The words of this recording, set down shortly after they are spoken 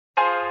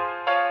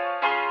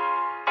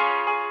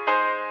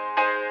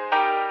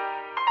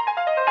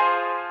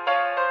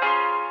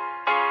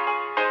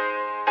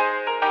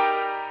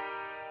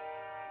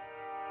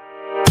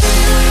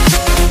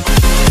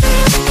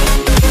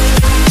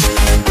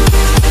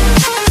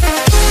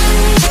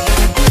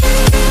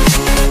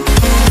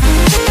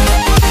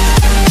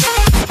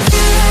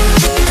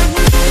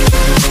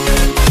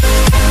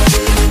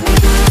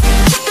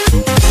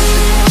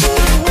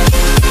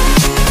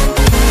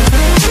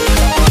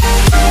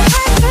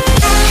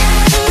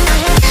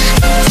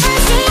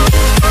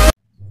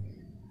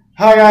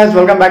Hi guys,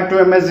 welcome back to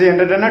MSG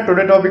entertainer.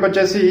 Today topic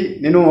వచ్చేసి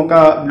నేను ఒక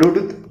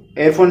బ్లూటూత్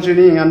ఇయర్ ఫోన్స్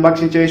ని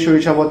అన్బాక్సింగ్ చేసి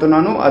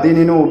చూపించబోతున్నాను. అది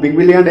నేను బిగ్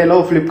బిలియన్ డే లో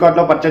ఫ్లిప్కార్ట్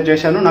లో పర్చేజ్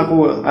చేశాను. నాకు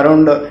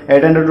అరౌండ్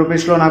 800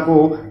 రూపీస్ లో నాకు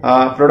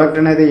ప్రోడక్ట్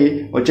అనేది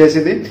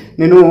వచ్చేసింది.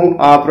 నేను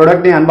ఆ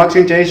ప్రోడక్ట్ ని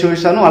అన్బాక్సింగ్ చేసి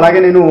చూపిస్తాను.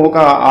 అలాగే నేను ఒక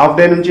హాఫ్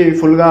డే నుంచి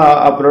ఫుల్ గా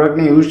ఆ ప్రోడక్ట్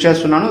ని యూజ్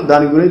చేస్తున్నాను.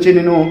 దాని గురించి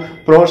నేను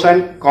ప్రోస్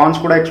అండ్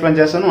కాన్స్ కూడా ఎక్స్ప్లెయిన్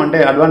చేస్తాను. అంటే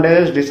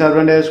అడ్వాంటేజెస్,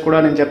 డిసడ్వాంటేజెస్ కూడా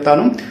నేను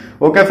చెప్తాను.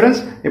 ఓకే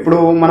ఫ్రెండ్స్, ఇప్పుడు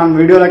మనం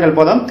వీడియోలోకి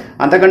వెళ్ళిపోదాం.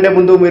 అంతకంటే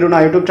ముందు మీరు నా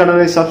యూట్యూబ్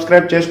ఛానల్ని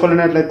సబ్స్క్రైబ్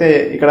చేసుకోలేనట్లయితే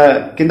ఇక్కడ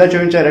కింద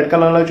చూపించే రెడ్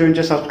కలర్ లో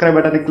చూపించే సబ్స్క్రైబ్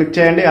బటన్ క్లిక్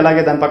చేయండి.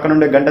 అలాగే దాని పక్కన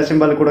ఉండే గంట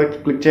సింబల్ కూడా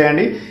క్లిక్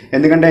చేయండి.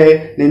 ఎందుకంటే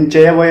నేను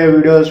చేయబోయే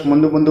వీడియోస్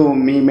ముందు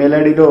మీ మెయిల్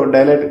ఐడిలో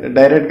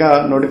డైరెక్ట్ గా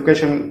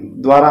నోటిఫికేషన్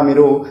ద్వారా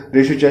మీరు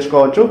రిసీవ్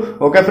చేసుకోవచ్చు.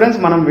 ఓకే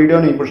ఫ్రెండ్స్, మనం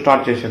వీడియోని ఇప్పుడు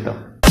స్టార్ట్ చేసేద్దాం.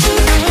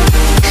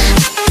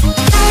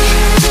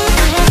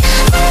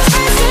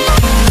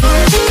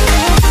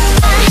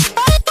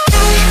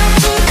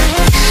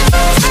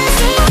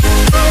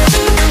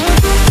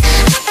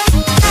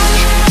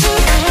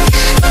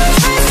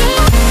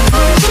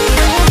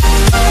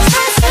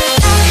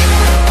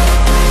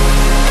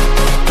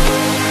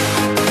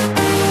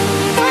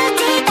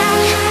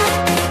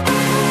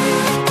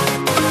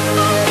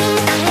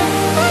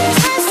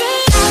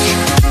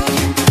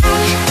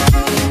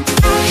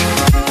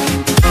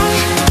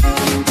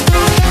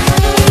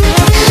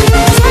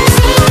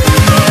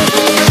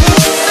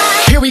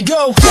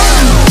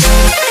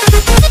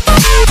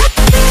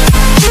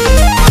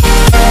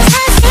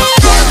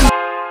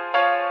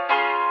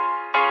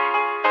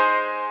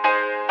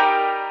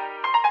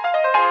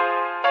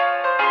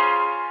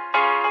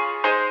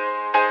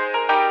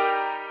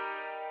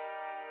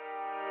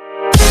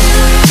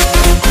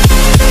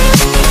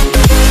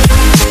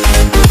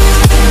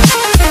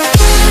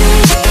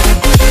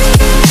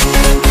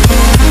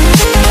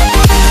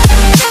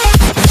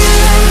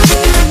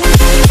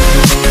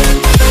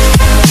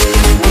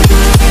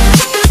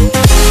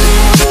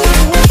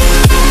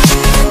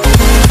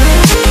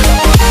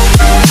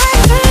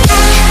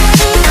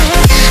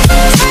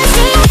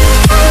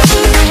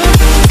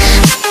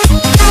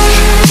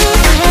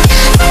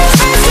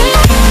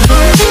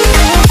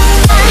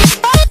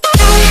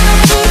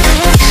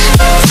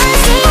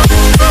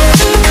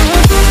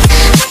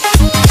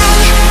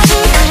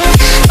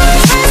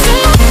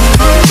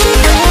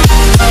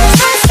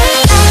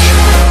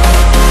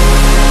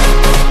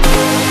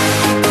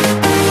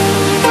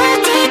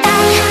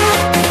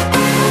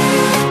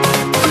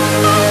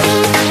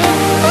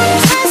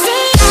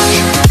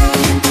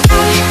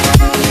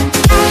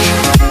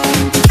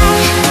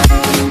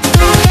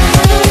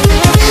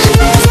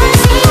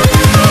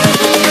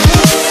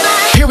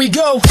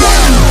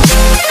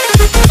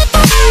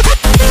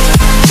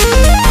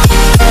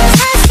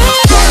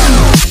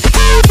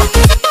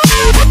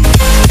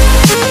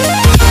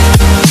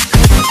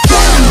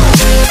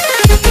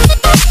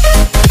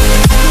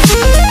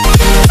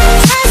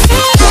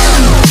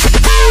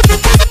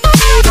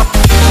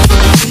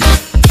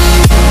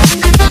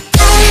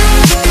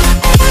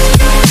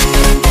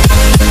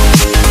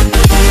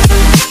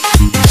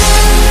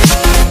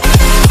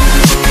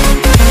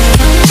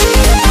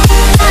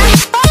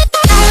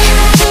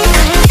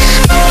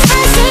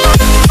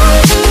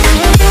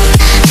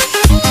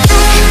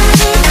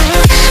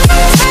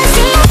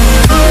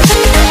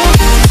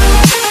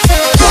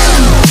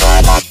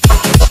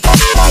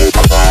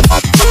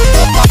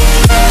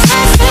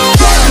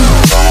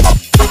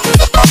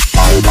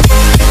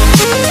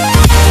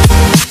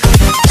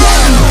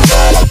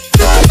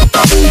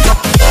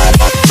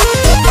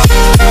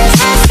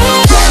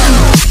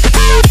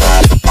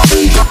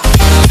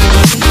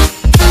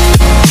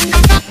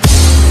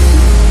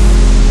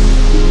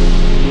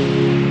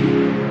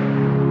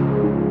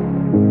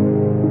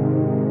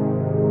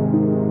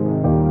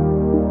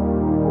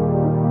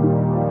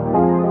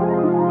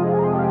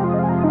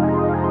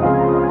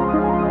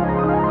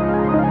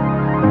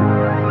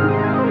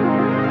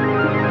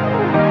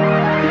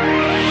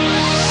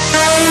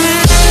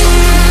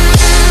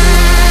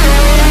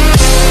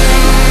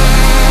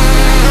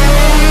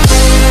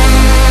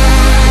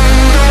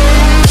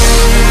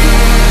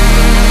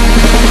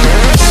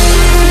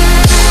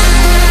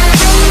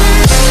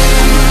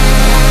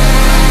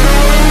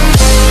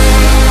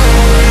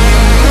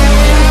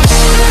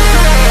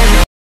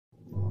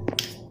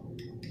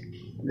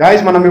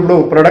 గాయస్, మనం ఇప్పుడు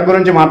ప్రొడక్ట్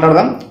గురించి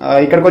మాట్లాడదాం.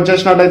 ఇక్కడికి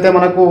వచ్చేసినట్లయితే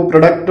మనకు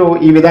ప్రొడక్ట్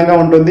ఈ విధంగా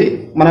ఉంటుంది.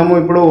 మనము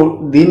ఇప్పుడు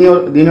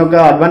దీని యొక్క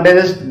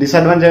అడ్వాంటేజెస్,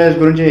 డిసడ్వాంటేజెస్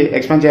గురించి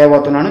ఎక్స్ప్లెయిన్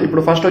చేయబోతున్నాను.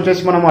 ఇప్పుడు ఫస్ట్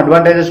వచ్చేసి మనం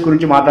అడ్వాంటేజెస్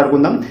గురించి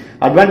మాట్లాడుకుందాం.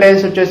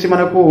 అడ్వాంటేజెస్ వచ్చేసి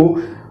మనకు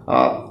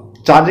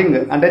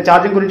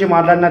ఛార్జింగ్ గురించి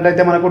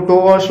మాట్లాడినట్లయితే మనకు 2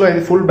 hours లో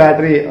ఇది ఫుల్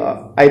బ్యాటరీ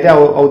అయితే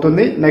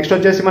అవుతుంది. నెక్స్ట్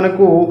వచ్చేసి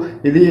మనకు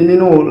ఇది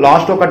నేను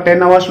లాస్ట్ ఒక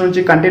 10 hours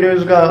నుంచి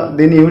కంటిన్యూస్ గా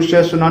దీన్ని యూజ్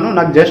చేస్తున్నాను.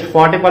 నాకు జస్ట్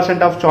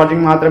 40% ఆఫ్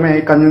ఛార్జింగ్ మాత్రమే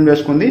కన్జ్యూమ్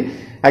చేసుకుంది.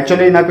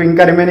 యాక్చువల్లీ నాకు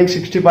ఇంకా రిమైనింగ్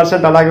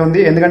 60% అలాగే ఉంది,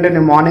 ఎందుకంటే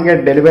నేను మార్నింగే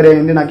డెలివరీ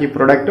అయింది నాకు ఈ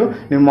ప్రోడక్ట్.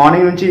 నేను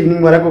మార్నింగ్ నుంచి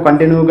ఈవినింగ్ వరకు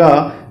కంటిన్యూగా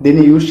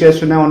దీన్ని యూజ్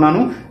చేస్తూనే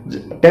ఉన్నాను.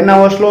 10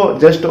 hours లో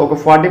జస్ట్ ఒక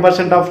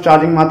 40% ఆఫ్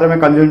ఛార్జింగ్ మాత్రమే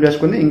కన్జ్యూమ్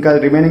చేసుకుంది, ఇంకా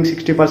రిమైనింగ్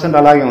 60%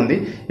 అలాగే ఉంది.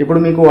 ఇప్పుడు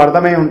మీకు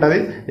అర్థమై ఉంటుంది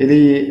ఇది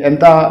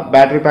ఎంత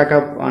బ్యాటరీ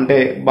బ్యాకప్ అంటే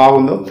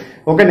బాగుందో.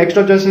 ఓకే,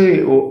 నెక్స్ట్ వచ్చేసి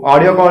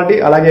ఆడియో క్వాలిటీ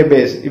అలాగే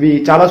బేస్, ఇవి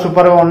చాలా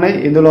సూపర్గా ఉన్నాయి.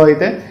 ఇందులో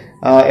అయితే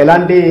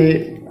ఎలాంటి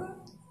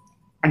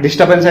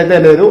డిస్టర్బెన్స్ అయితే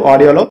లేదు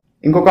ఆడియోలో.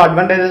 ఇంకొక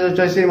అడ్వాంటేజెస్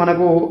వచ్చేసి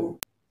మనకు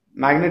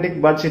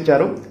మ్యాగ్నెటిక్ బడ్స్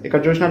ఇచ్చారు. ఇక్కడ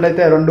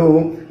చూసినట్లయితే 2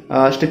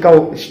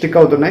 స్టిక్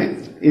అవుతున్నాయి,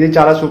 ఇది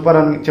చాలా సూపర్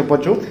అని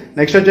చెప్పొచ్చు.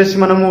 నెక్స్ట్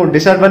వచ్చేసి మనము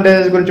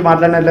డిసడ్వాంటేజెస్ గురించి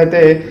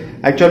మాట్లాడినట్లయితే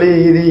యాక్చువల్లీ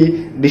ఇది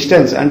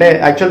డిస్టెన్స్, అంటే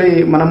యాక్చువల్లీ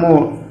మనము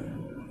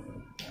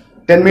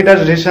 10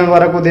 meters డిస్టెన్స్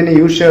వరకు దీన్ని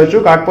యూజ్ చేయొచ్చు.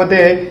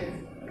 కాకపోతే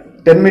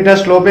 10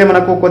 meters లోపే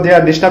మనకు కొద్దిగా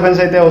డిస్టర్బెన్స్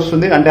అయితే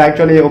వస్తుంది. అంటే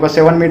యాక్చువల్లీ ఒక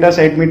 7 meters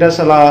 8 meters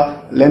అలా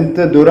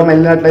లెంత్ దూరం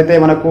వెళ్ళినట్లయితే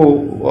మనకు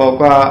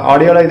ఒక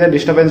ఆడియోలో అయితే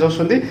డిస్టర్బెన్స్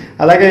వస్తుంది.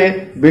 అలాగే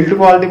బిల్డ్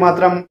క్వాలిటీ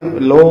మాత్రం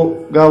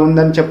లోగా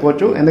ఉందని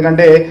చెప్పవచ్చు,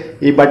 ఎందుకంటే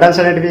ఈ బటన్స్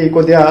అనేటివి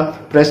కొద్దిగా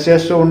ప్రెస్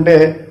చేస్తూ ఉంటే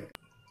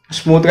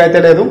స్మూత్గా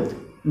అయితే లేదు.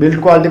 బిల్డ్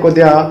క్వాలిటీ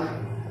కొద్దిగా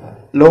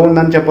లో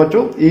ఉందని చెప్పొచ్చు.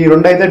 ఈ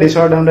 2 అయితే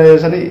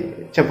డిసడ్వాంటేజెస్ అని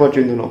చెప్పొచ్చు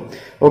ఇందులో.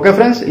 ఓకే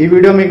ఫ్రెండ్స్, ఈ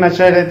వీడియో మీకు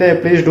నచ్చినట్లయితే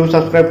please do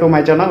subscribe to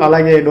my channel.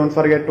 అలాగే don't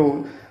forget to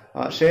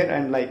share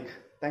and like.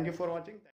 Thank you for watching.